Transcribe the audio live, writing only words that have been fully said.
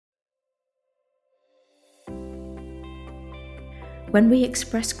When we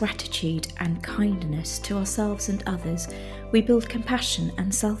express gratitude and kindness to ourselves and others, we build compassion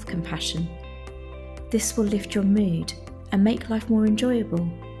and self-compassion. This will lift your mood and make life more enjoyable.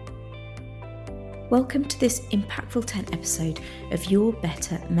 Welcome to this Impactful 10 episode of Your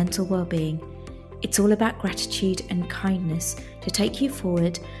Better Mental Wellbeing. It's all about gratitude and kindness to take you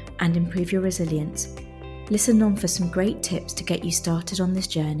forward and improve your resilience. Listen on for some great tips to get you started on this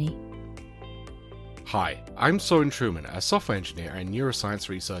journey. Hi, I'm Soren Truman, a software engineer and neuroscience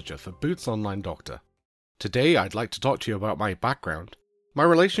researcher for Boots Online Doctor. Today I'd like to talk to you about my background, my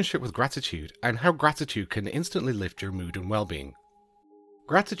relationship with gratitude, and how gratitude can instantly lift your mood and well-being.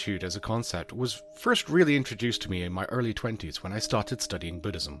 Gratitude as a concept was first really introduced to me in my early 20s when I started studying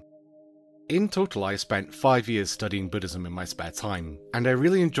Buddhism. In total, I spent 5 years studying Buddhism in my spare time, and I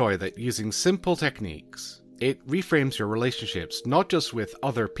really enjoy that using simple techniques, it reframes your relationships not just with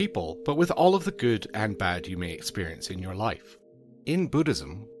other people, but with all of the good and bad you may experience in your life. In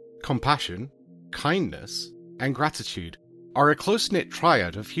Buddhism, compassion, kindness, and gratitude are a close-knit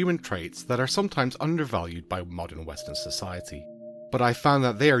triad of human traits that are sometimes undervalued by modern Western society. But I found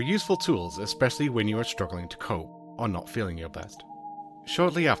that they are useful tools, especially when you are struggling to cope or not feeling your best.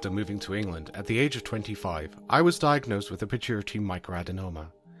 Shortly after moving to England, at the age of 25, I was diagnosed with a pituitary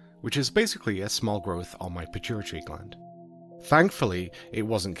microadenoma, which is basically a small growth on my pituitary gland. Thankfully, it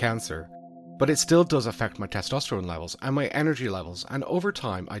wasn't cancer, but it still does affect my testosterone levels and my energy levels, and over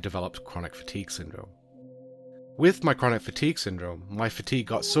time I developed chronic fatigue syndrome. With my chronic fatigue syndrome, my fatigue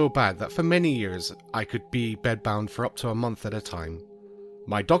got so bad that for many years I could be bedbound for up to a month at a time.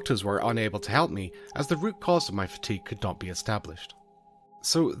 My doctors were unable to help me as the root cause of my fatigue could not be established.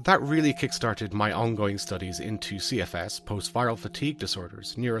 So that really kickstarted my ongoing studies into CFS, post-viral fatigue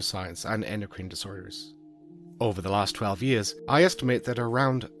disorders, neuroscience, and endocrine disorders. Over the last 12 years, I estimate that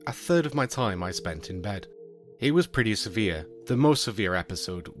around a third of my time I spent in bed. It was pretty severe. The most severe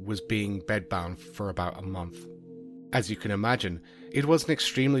episode was being bedbound for about a month. As you can imagine, it was an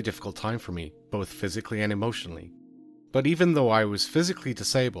extremely difficult time for me, both physically and emotionally. But even though I was physically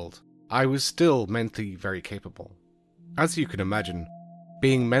disabled, I was still mentally very capable. As you can imagine,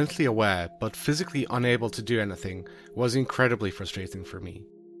 being mentally aware but physically unable to do anything was incredibly frustrating for me,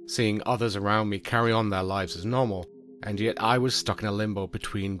 seeing others around me carry on their lives as normal, and yet I was stuck in a limbo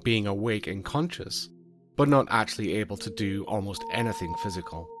between being awake and conscious, but not actually able to do almost anything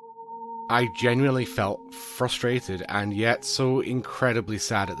physical. I genuinely felt frustrated and yet so incredibly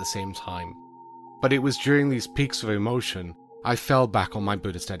sad at the same time. But it was during these peaks of emotion I fell back on my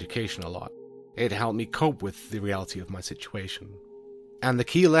Buddhist education a lot. It helped me cope with the reality of my situation. And the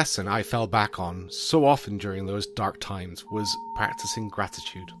key lesson I fell back on so often during those dark times was practicing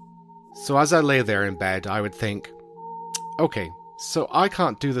gratitude. So as I lay there in bed, I would think, okay, so I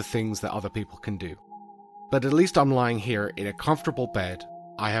can't do the things that other people can do. But at least I'm lying here in a comfortable bed,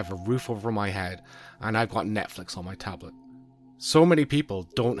 I have a roof over my head, and I've got Netflix on my tablet. So many people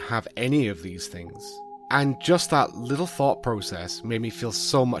don't have any of these things. And just that little thought process made me feel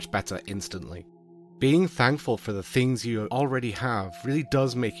so much better instantly. Being thankful for the things you already have really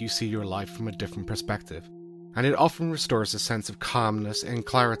does make you see your life from a different perspective, and it often restores a sense of calmness and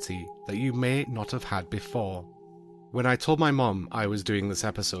clarity that you may not have had before. When I told my mom I was doing this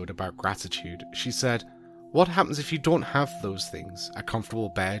episode about gratitude, she said, "What happens if you don't have those things, a comfortable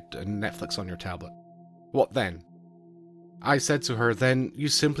bed and Netflix on your tablet? What then?" I said to her, "Then you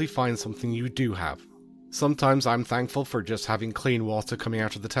simply find something you do have. Sometimes I'm thankful for just having clean water coming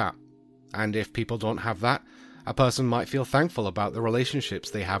out of the tap. And if people don't have that, a person might feel thankful about the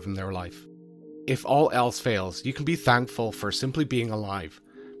relationships they have in their life. If all else fails, you can be thankful for simply being alive,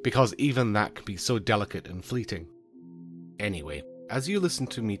 because even that can be so delicate and fleeting." Anyway, as you listen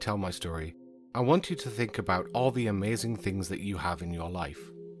to me tell my story, I want you to think about all the amazing things that you have in your life.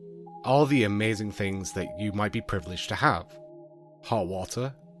 All the amazing things that you might be privileged to have. Hot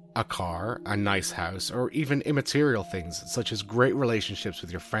water, a car, a nice house, or even immaterial things such as great relationships with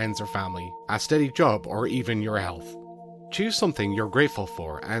your friends or family, a steady job, or even your health. Choose something you're grateful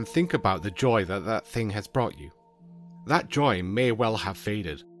for and think about the joy that that thing has brought you. That joy may well have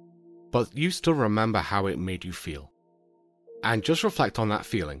faded, but you still remember how it made you feel. And just reflect on that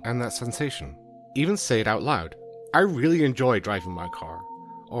feeling and that sensation. Even say it out loud. "I really enjoy driving my car,"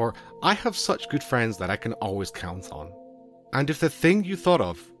 or "I have such good friends that I can always count on." And if the thing you thought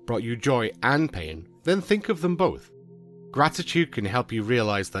of brought you joy and pain, then think of them both. Gratitude can help you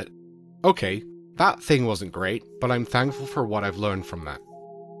realize that, okay, that thing wasn't great, but I'm thankful for what I've learned from that.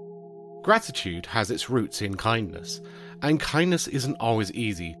 Gratitude has its roots in kindness, and kindness isn't always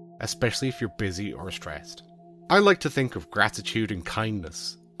easy, especially if you're busy or stressed. I like to think of gratitude and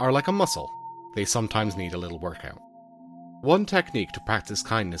kindness are like a muscle. They sometimes need a little workout. One technique to practice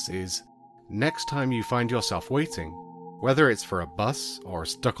kindness is, next time you find yourself waiting, whether it's for a bus or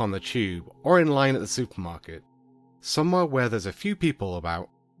stuck on the tube or in line at the supermarket, somewhere where there's a few people about,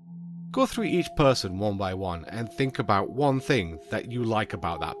 go through each person one by one and think about one thing that you like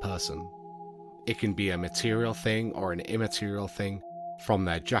about that person. It can be a material thing or an immaterial thing, from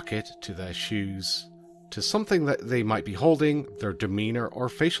their jacket to their shoes, to something that they might be holding, their demeanor or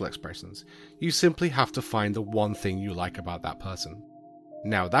facial expressions. You simply have to find the one thing you like about that person.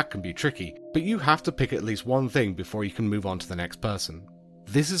 Now that can be tricky, but you have to pick at least one thing before you can move on to the next person.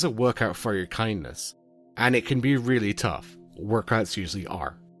 This is a workout for your kindness, and it can be really tough. Workouts usually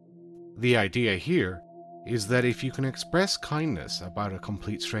are. The idea here is that if you can express kindness about a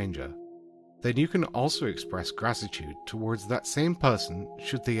complete stranger, then you can also express gratitude towards that same person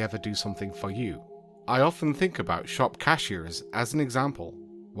should they ever do something for you. I often think about shop cashiers as an example.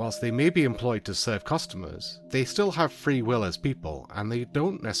 Whilst they may be employed to serve customers, they still have free will as people, and they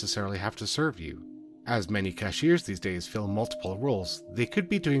don't necessarily have to serve you. As many cashiers these days fill multiple roles, they could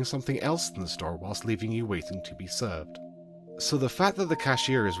be doing something else in the store whilst leaving you waiting to be served. So the fact that the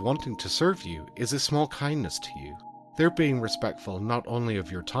cashier is wanting to serve you is a small kindness to you. They're being respectful not only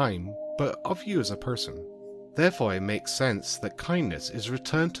of your time, but of you as a person. Therefore, it makes sense that kindness is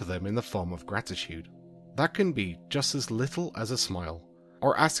returned to them in the form of gratitude. That can be just as little as a smile,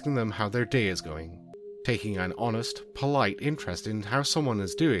 or asking them how their day is going. Taking an honest, polite interest in how someone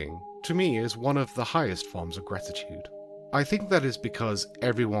is doing, to me, is one of the highest forms of gratitude. I think that is because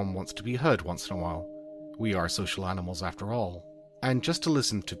everyone wants to be heard once in a while. We are social animals after all. And just to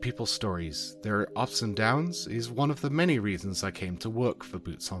listen to people's stories, their ups and downs, is one of the many reasons I came to work for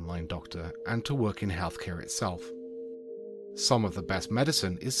Boots Online Doctor and to work in healthcare itself. Some of the best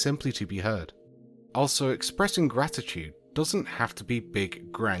medicine is simply to be heard. Also, expressing gratitude doesn't have to be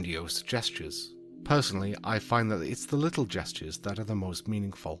big, grandiose gestures. Personally, I find that it's the little gestures that are the most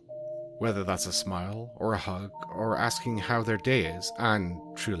meaningful. Whether that's a smile, or a hug, or asking how their day is, and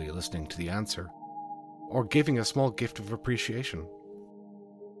truly listening to the answer, or giving a small gift of appreciation.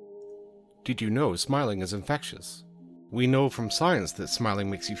 Did you know smiling is infectious? We know from science that smiling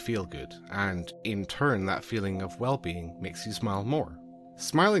makes you feel good, and in turn that feeling of well-being makes you smile more.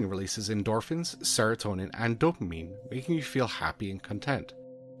 Smiling releases endorphins, serotonin, and dopamine, making you feel happy and content.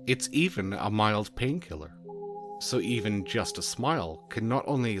 It's even a mild painkiller. So even just a smile can not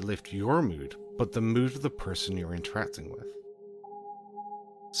only lift your mood, but the mood of the person you're interacting with.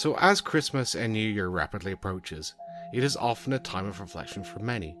 So as Christmas and New Year rapidly approaches, it is often a time of reflection for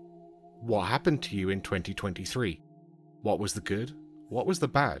many. What happened to you in 2023? What was the good? What was the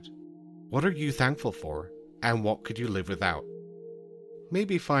bad? What are you thankful for? And what could you live without?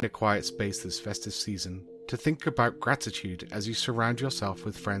 Maybe find a quiet space this festive season to think about gratitude as you surround yourself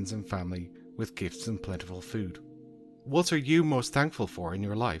with friends and family with gifts and plentiful food. What are you most thankful for in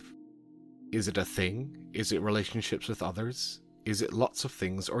your life? Is it a thing? Is it relationships with others? Is it lots of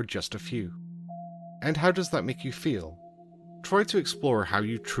things or just a few? And how does that make you feel? Try to explore how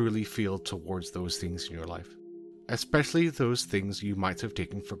you truly feel towards those things in your life, especially those things you might have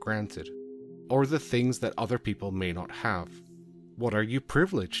taken for granted, or the things that other people may not have. What are you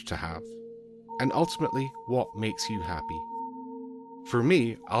privileged to have? And ultimately, what makes you happy? For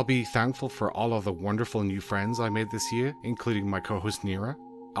me, I'll be thankful for all of the wonderful new friends I made this year, including my co-host Nira.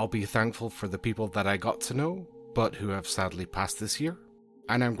 I'll be thankful for the people that I got to know, but who have sadly passed this year.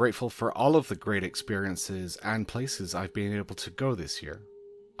 And I'm grateful for all of the great experiences and places I've been able to go this year.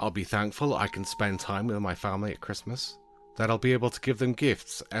 I'll be thankful I can spend time with my family at Christmas, that I'll be able to give them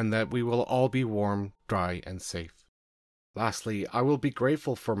gifts, and that we will all be warm, dry, and safe. Lastly, I will be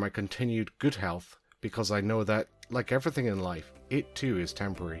grateful for my continued good health, because I know that, like everything in life, it too is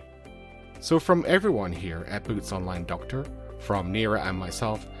temporary. So from everyone here at Boots Online Doctor, from Nira and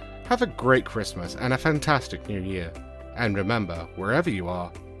myself, have a great Christmas and a fantastic New Year. And remember, wherever you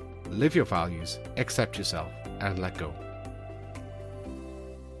are, live your values, accept yourself, and let go.